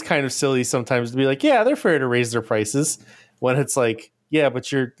is kind of silly sometimes to be like, yeah, they're fair to raise their prices, when it's like, yeah, but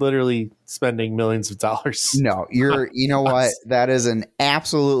you're literally spending millions of dollars. No, you know what? That is an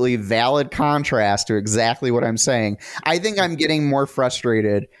absolutely valid contrast to exactly what I'm saying. I think I'm getting more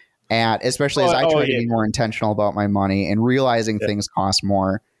frustrated especially as I try to be more intentional about my money and realizing things cost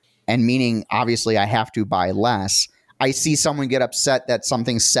more. And meaning, obviously, I have to buy less. I see someone get upset that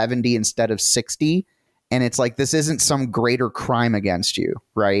something's 70 instead of 60. And it's like, this isn't some greater crime against you,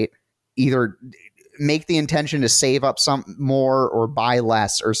 right? Either make the intention to save up some more or buy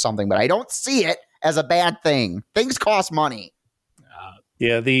less or something. But I don't see it as a bad thing. Things cost money.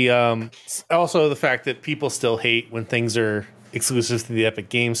 Also the fact that people still hate when things are exclusive to the Epic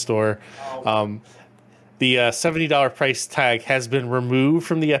Game Store. The $70 price tag has been removed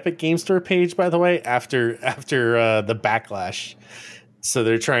from the Epic Game Store page, by the way, after the backlash. So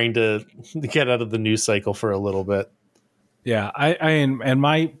they're trying to get out of the news cycle for a little bit. Yeah, and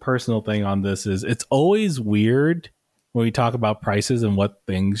my personal thing on this is it's always weird when we talk about prices and what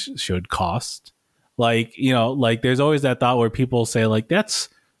things should cost. Like, there's always that thought where people say, like, that's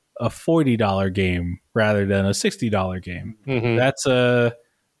a $40 game rather than a $60 game. Mm-hmm. That's a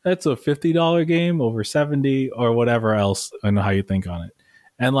 $50 game over 70 or whatever else. I know how you think on it.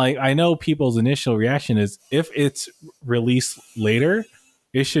 And like, I know people's initial reaction is if it's released later,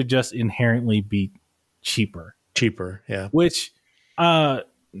 it should just inherently be cheaper. Yeah. Which has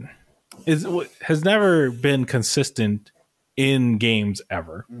never been consistent in games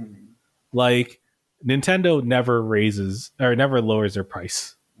ever. Mm-hmm. Like Nintendo never lowers their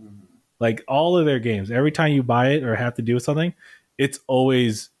price. Mm-hmm. Like all of their games, every time you buy it or have to do something, it's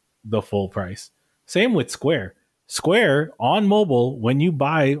always the full price. Same with Square. Square on mobile, when you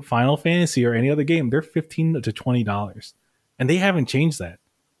buy Final Fantasy or any other game, they're $15 to $20. And they haven't changed that.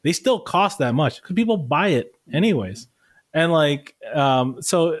 They still cost that much because people buy it anyways. And like,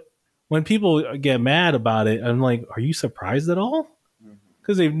 so when people get mad about it, I'm like, are you surprised at all?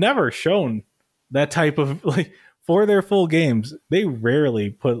 Because they've never shown that type of, like, for their full games, they rarely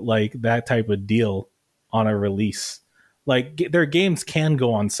put like that type of deal on a release. Like their games can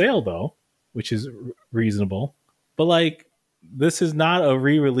go on sale though, which is reasonable. But like, this is not a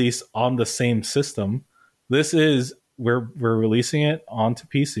re-release on the same system. This is we're releasing it onto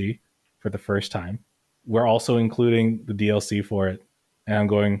PC for the first time. We're also including the DLC for it. And I'm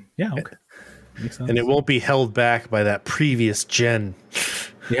going, yeah, okay. Makes sense. And it won't be held back by that previous gen.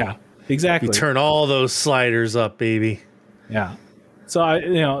 Yeah, exactly. You turn all those sliders up, baby. Yeah.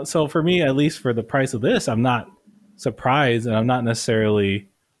 So so for me, at least for the price of this, I'm not surprised and I'm not necessarily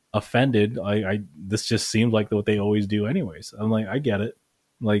offended. This just seemed like what they always do anyways. I'm like, I get it.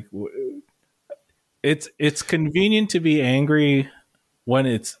 Like, it's convenient to be angry when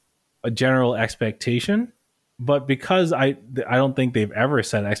it's a general expectation, but because I don't think they've ever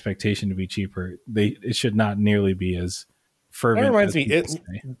set expectation to be cheaper, it should not nearly be as fervent. That reminds as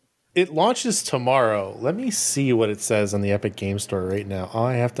me, it launches tomorrow. Let me see what it says on the Epic Game Store right now. Oh,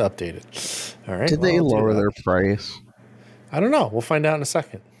 I have to update it. All right. Did they lower their price? I don't know. We'll find out in a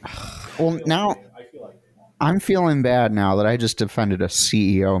second. Well, now I'm feeling bad now that I just defended a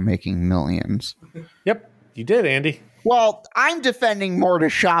CEO making millions. Yep, you did, Andy. Well, I'm defending more to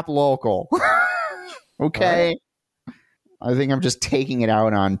shop local. Okay. Right. I think I'm just taking it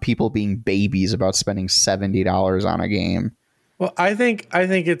out on people being babies about spending $70 on a game. Well, I think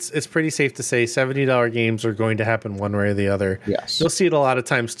it's pretty safe to say $70 games are going to happen one way or the other. Yes. You'll see it a lot of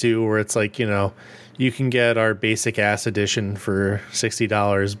times too, where it's like, you can get our basic ass edition for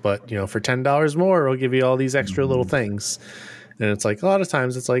 $60, but for $10 more, we'll give you all these extra little things. And it's like a lot of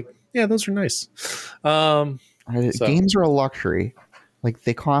times it's like, yeah, those are nice. Games are a luxury. Like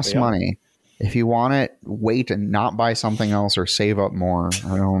they cost money. If you want it, wait and not buy something else or save up more.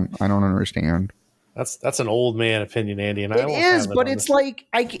 I don't understand. That's an old man opinion, Andy, and it is, but it's like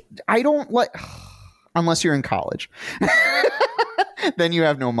I don't like unless you're in college. Then you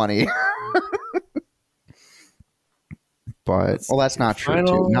have no money. But that's not true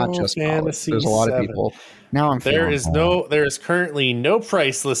too. Not just college. There's a lot of people. Now there is currently no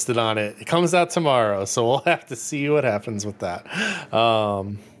price listed on it. It comes out tomorrow, so we'll have to see what happens with that.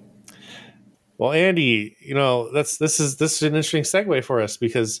 Well, Andy, this is an interesting segue for us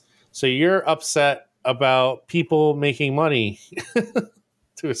because so you're upset about people making money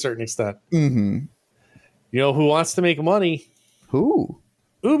to a certain extent. Mm-hmm. You know who wants to make money? Who?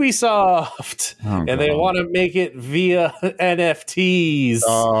 Ubisoft. Oh, and they want to make it via NFTs.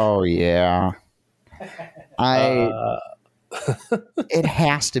 Oh, yeah. It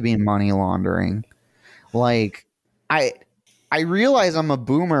has to be money laundering. Like, I realize I'm a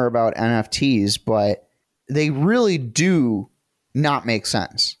boomer about NFTs, but they really do not make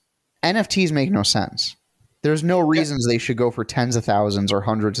sense. NFTs make no sense. There's no reasons they should go for tens of thousands or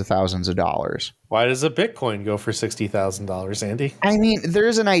hundreds of thousands of dollars. Why does a Bitcoin go for $60,000, Andy? I mean,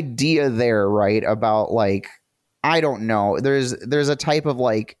 there's an idea there, right? About like, I don't know. There's a type of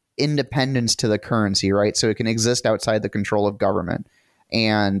like independence to the currency, right? So it can exist outside the control of government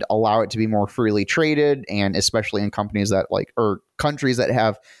and allow it to be more freely traded. And especially in companies that or countries that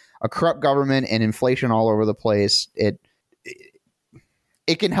have a corrupt government and inflation all over the place, it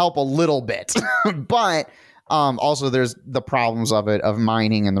can help a little bit, but also there's the problems of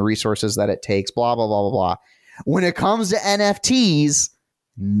mining and the resources that it takes, blah, blah, blah, blah, blah. When it comes to NFTs,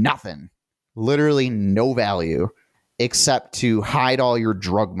 nothing, literally no value except to hide all your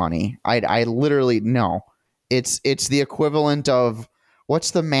drug money. I literally, no, it's the equivalent of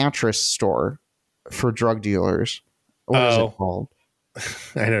what's the mattress store for drug dealers? What is it called? I know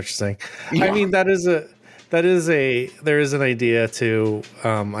what you're saying. Yeah. I mean, there is an idea to,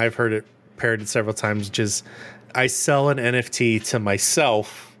 I've heard it parroted several times, which is I sell an NFT to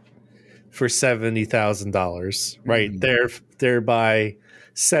myself for $70,000, right? Thereby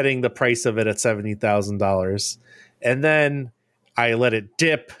setting the price of it at $70,000. And then I let it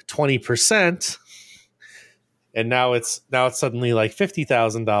dip 20%. And now it's suddenly like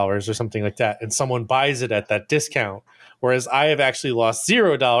 $50,000 or something like that. And someone buys it at that discount. Whereas I have actually lost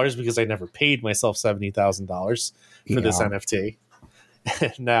 $0 because I never paid myself $70,000 for this NFT.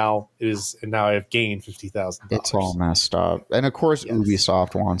 And now I have gained $50,000. It's all messed up. And of course, yes.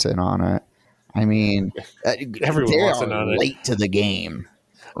 Ubisoft wants in on it. I mean, everyone wants in on it. Late to the game,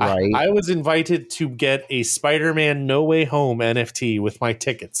 right? I was invited to get a Spider-Man No Way Home NFT with my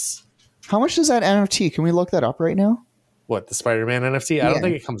tickets. How much is that NFT? Can we look that up right now? What, the Spider-Man NFT? Yeah. I don't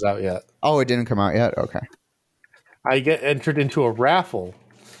think it comes out yet. Oh, it didn't come out yet? Okay. I get entered into a raffle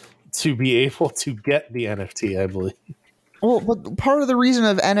to be able to get the NFT, I believe. Well, but part of the reason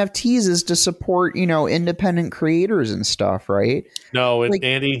of NFTs is to support, independent creators and stuff, right? No,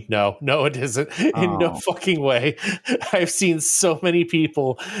 Andy, no, it isn't. In no fucking way. I've seen so many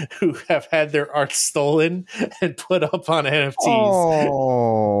people who have had their art stolen and put up on NFTs.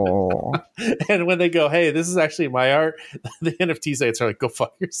 Oh. And when they go, hey, this is actually my art, the NFT sites are like, go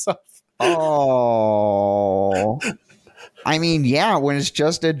fuck yourself. Oh. I mean, yeah, when it's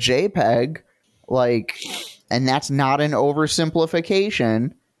just a JPEG, and that's not an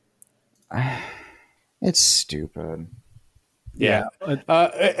oversimplification. It's stupid. Yeah.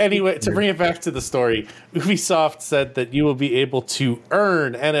 Anyway, to bring it back to the story, Ubisoft said that you will be able to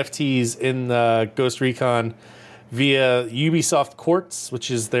earn NFTs in Ghost Recon via Ubisoft Quartz, which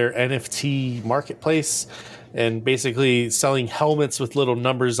is their NFT marketplace, and basically selling helmets with little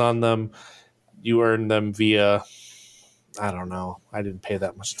numbers on them. You earn them via I don't know. I didn't pay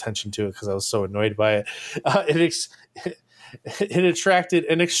that much attention to it because I was so annoyed by it. It attracted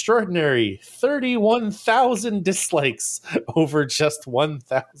an extraordinary 31,000 dislikes over just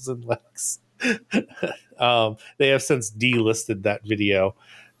 1,000 likes. They have since delisted that video,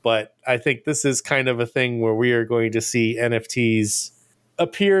 but I think this is kind of a thing where we are going to see NFTs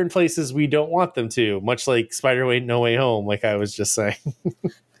appear in places we don't want them to, much like Spider-Man No Way Home, like I was just saying.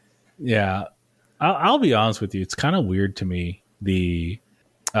 Yeah. I'll be honest with you. It's kind of weird to me,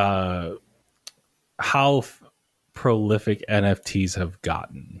 how prolific NFTs have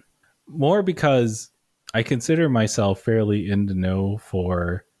gotten. More because I consider myself fairly in the know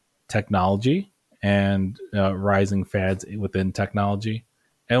for technology and rising fads within technology.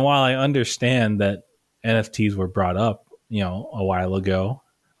 And while I understand that NFTs were brought up, a while ago,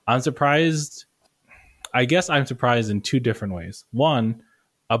 I'm surprised. I guess I'm surprised in two different ways. One,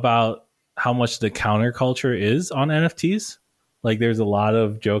 about how much the counterculture is on NFTs. Like there's a lot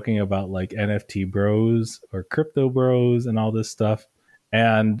of joking about like NFT bros or crypto bros and all this stuff.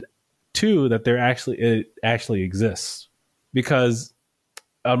 And two, that it actually exists. Because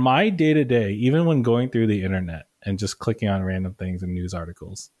on my day to day, even when going through the internet and just clicking on random things and news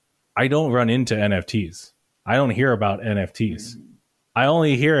articles, I don't run into NFTs. I don't hear about NFTs. I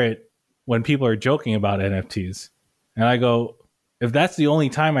only hear it when people are joking about NFTs. And I go, if that's the only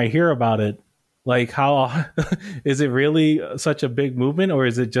time I hear about it, like how is it really such a big movement, or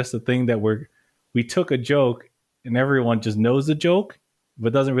is it just a thing that we took a joke and everyone just knows the joke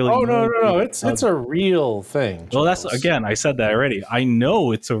but doesn't really no, it's a real thing, Charles. Well, that's, again, I said that already. I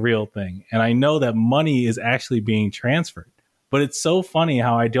know it's a real thing, and I know that money is actually being transferred, but it's so funny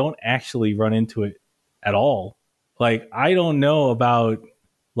how I don't actually run into it at all. Like I don't know about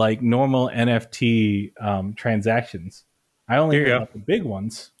like normal NFT transactions. I only hear about the big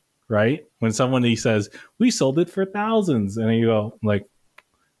ones, right? When somebody says, we sold it for thousands, and you go like,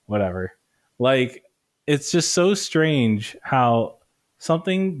 whatever. Like, it's just so strange how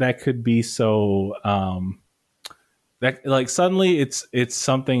something that could be so, that like suddenly it's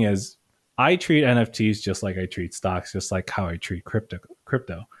something as I treat NFTs just like I treat stocks, just like how I treat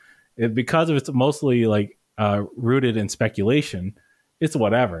crypto. Because it's mostly like rooted in speculation, it's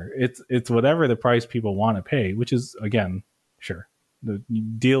whatever. It's whatever the price people want to pay, which is, again, sure,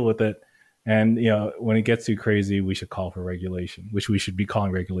 deal with it. And when it gets too crazy, we should call for regulation, which we should be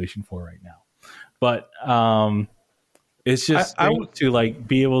calling regulation for right now. But it's just to like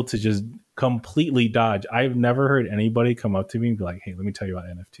be able to just completely dodge. I've never heard anybody come up to me and be like, "Hey, let me tell you about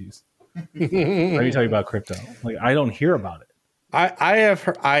NFTs. Let me tell you about crypto." Like I don't hear about it.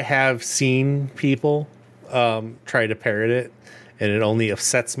 I have seen people try to parrot it, and it only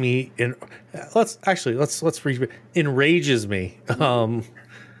upsets me. Enrages me.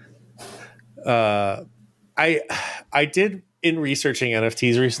 I did, in researching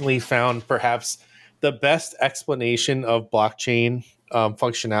NFTs recently, found perhaps the best explanation of blockchain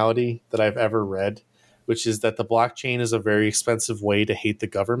functionality that I've ever read, which is that the blockchain is a very expensive way to hate the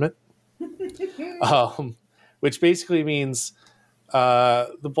government. Which basically means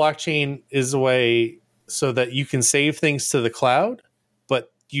the blockchain is a way so that you can save things to the cloud,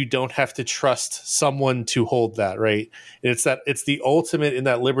 but you don't have to trust someone to hold that, right? And it's the ultimate in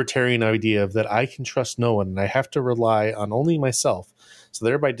that libertarian idea of that I can trust no one and I have to rely on only myself. So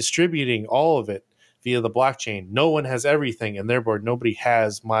thereby distributing all of it via the blockchain, no one has everything, and therefore nobody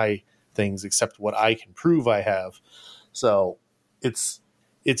has my things except what I can prove I have. So it's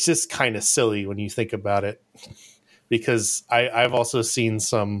just kind of silly when you think about it, because I've also seen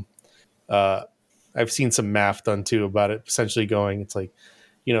some math done too about it, essentially going, it's like,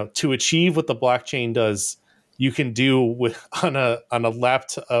 to achieve what the blockchain does, you can do on a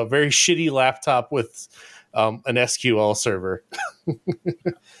laptop, a very shitty laptop with an SQL server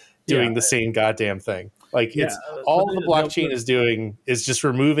doing the same goddamn thing. Like it's all the blockchain is doing is just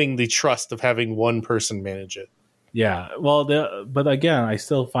removing the trust of having one person manage it. Yeah, well, but again, I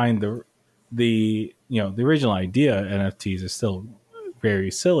still find the original idea of NFTs is still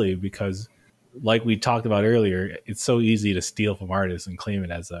very silly, because like we talked about earlier, it's so easy to steal from artists and claim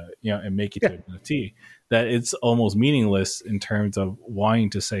it as and make it to an NFT that it's almost meaningless in terms of wanting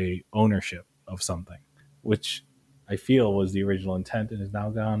to say ownership of something, which I feel was the original intent and is now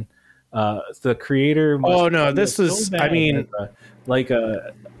gone. The creator. Oh no, this is, so, I mean, like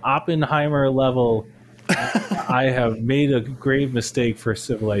a Oppenheimer level. I have made a grave mistake for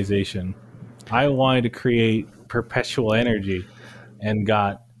civilization. I wanted to create perpetual energy and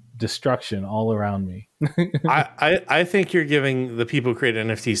got destruction all around me. I think you're giving the people who created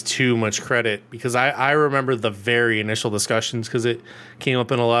NFTs too much credit, because I remember the very initial discussions, because it came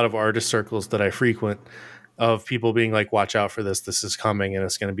up in a lot of artist circles that I frequent, of people being like, watch out for this. This is coming and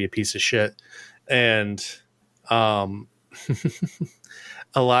it's going to be a piece of shit. And a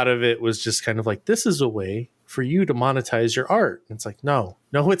lot of it was just kind of like, this is a way for you to monetize your art. And it's like, no,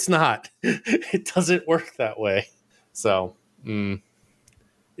 it's not. It doesn't work that way. So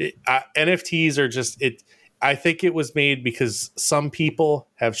NFTs are just it. I think it was made because some people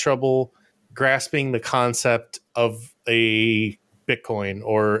have trouble grasping the concept of a Bitcoin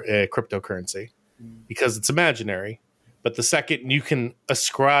or a cryptocurrency because it's imaginary. But the second you can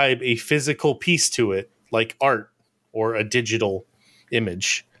ascribe a physical piece to it, like art or a digital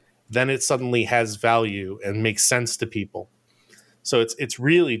image, then it suddenly has value and makes sense to people. So it's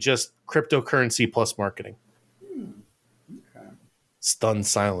really just cryptocurrency plus marketing. Okay. Stunned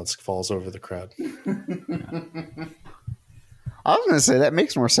silence falls over the crowd. I was going to say that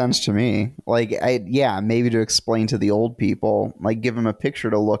makes more sense to me. Like, maybe to explain to the old people, like give them a picture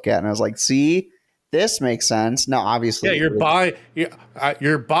to look at. And I was like, see, this makes sense. Now, obviously,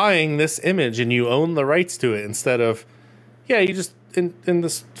 you're buying this image and you own the rights to it instead of, you just in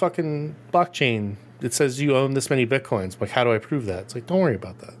this fucking blockchain, it says you own this many Bitcoins. Like, how do I prove that? It's like, don't worry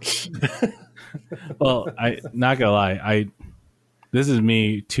about that. Well, I not gonna lie, this is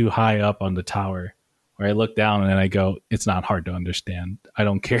me too high up on the tower where I look down and I go, it's not hard to understand. I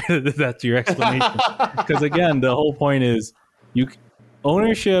don't care that that's your explanation. Because again, the whole point is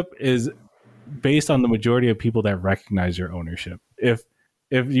ownership is based on the majority of people that recognize your ownership. If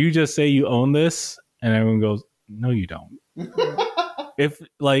you just say you own this and everyone goes, no, you don't. If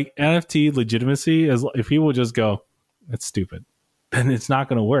like NFT legitimacy is, if people just go, that's stupid, then it's not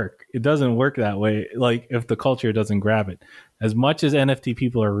going to work. It doesn't work that way. Like if the culture doesn't grab it, as much as NFT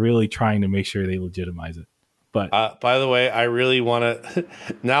people are really trying to make sure they legitimize it. But by the way, I really want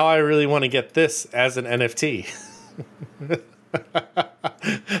to get this as an NFT.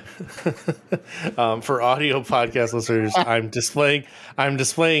 For audio podcast listeners, I'm displaying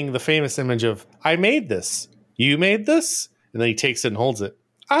the famous image of I made this. You made this? And then he takes it and holds it.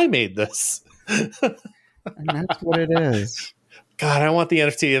 I made this. and that's what it is. God, I want the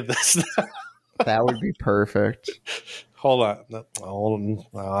NFT of this. That would be perfect. Hold on.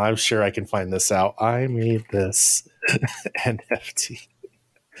 I'm sure I can find this out. I made this NFT.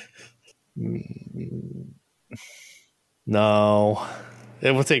 No,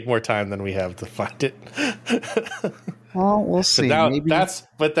 it will take more time than we have to find it. Well, we'll see.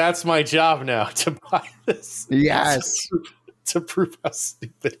 That's my job now, to buy this. Yes. To prove how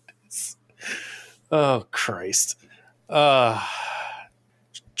stupid it is. Oh, Christ.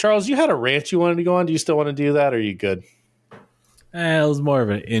 Charles, you had a rant you wanted to go on. Do you still want to do that, or are you good? It was more of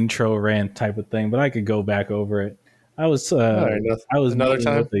an intro rant type of thing, but I could go back over it. I was another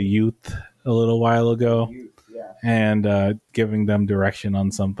time with the youth a little while ago, and giving them direction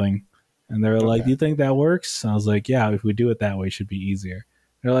on something, and they were like, "Do you think that works?" I was like, "Yeah, if we do it that way, it should be easier."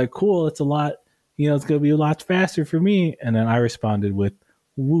 They're like, "Cool, it's a lot. It's going to be a lot faster for me." And then I responded with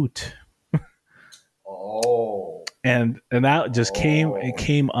 "Woot." Oh. And that just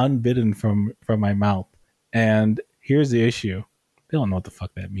came unbidden from my mouth. And here's the issue. They don't know what the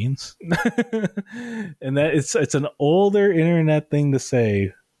fuck that means. And that it's an older internet thing to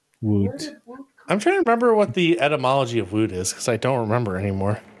say, woot. I'm trying to remember what the etymology of woot is because I don't remember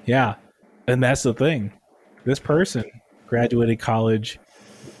anymore. Yeah. And that's the thing. This person graduated college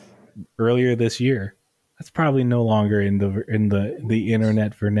earlier this year. That's probably no longer in the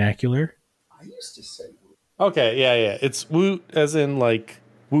internet vernacular. I used to say woot. Okay, yeah. It's woot as in like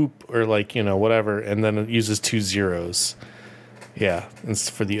whoop or like, whatever, and then it uses 2 zeros. Yeah, it's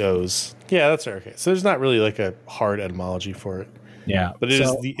for the O's. Yeah, that's okay. So there's not really like a hard etymology for it. Yeah. But it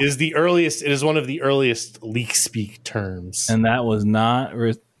is the earliest, it is one of the earliest leak speak terms. And that was not,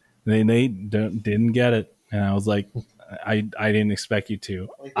 they didn't get it. And I was like, I didn't expect you to.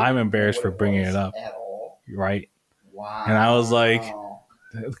 I'm embarrassed for bringing it up. At all. Right. Wow. And I was like,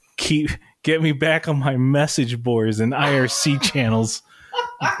 get me back on my message boards and IRC channels.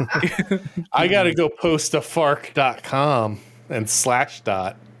 I got to go post to fark.com and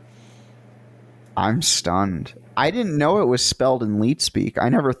 /. I'm stunned. I didn't know it was spelled in Leet Speak. I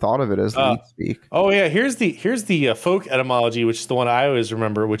never thought of it as Leet Speak. Oh yeah, here's the folk etymology, which is the one I always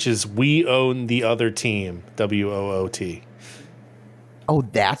remember, which is we own the other team. WOOT. Oh,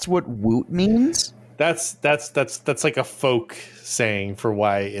 that's what woot means? That's like a folk saying for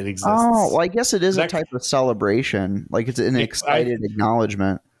why it exists. Oh, well, I guess it is a type of celebration. Like it's an excited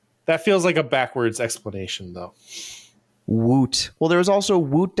acknowledgement. That feels like a backwards explanation, though. Woot. Well, there's also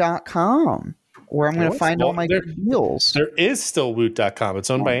woot.com, where I'm going to find all my good deals. There is still woot.com. It's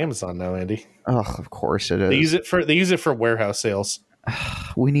owned by Amazon now, Andy. Oh, of course it is. They use it for warehouse sales.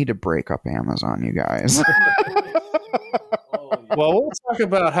 We need to break up Amazon, you guys. Well, we'll talk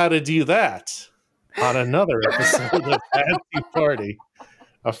about how to do that on another episode of Bad Tea Party,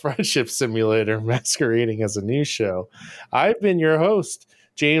 a friendship simulator masquerading as a news show. I've been your host,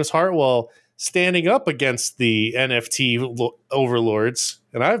 James Hartwell, standing up against the NFT overlords,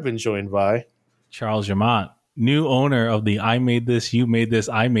 and I've been joined by Charles Jamont, new owner of the I Made This, You Made This,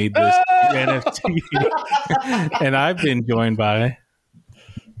 I Made This NFT. And I've been joined by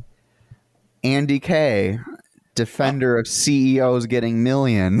Andy K, defender of CEOs getting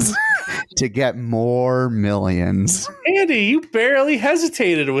millions to get more millions. Andy. You barely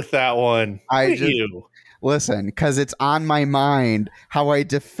hesitated with that one. Listen, because it's on my mind how I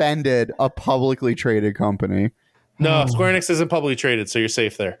defended a publicly traded company. No, Square Enix isn't publicly traded, so you're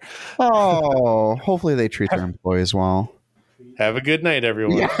safe there. Oh, hopefully they treat their employees well. Have a good night,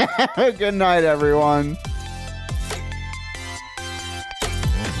 everyone. Yeah, good night, everyone.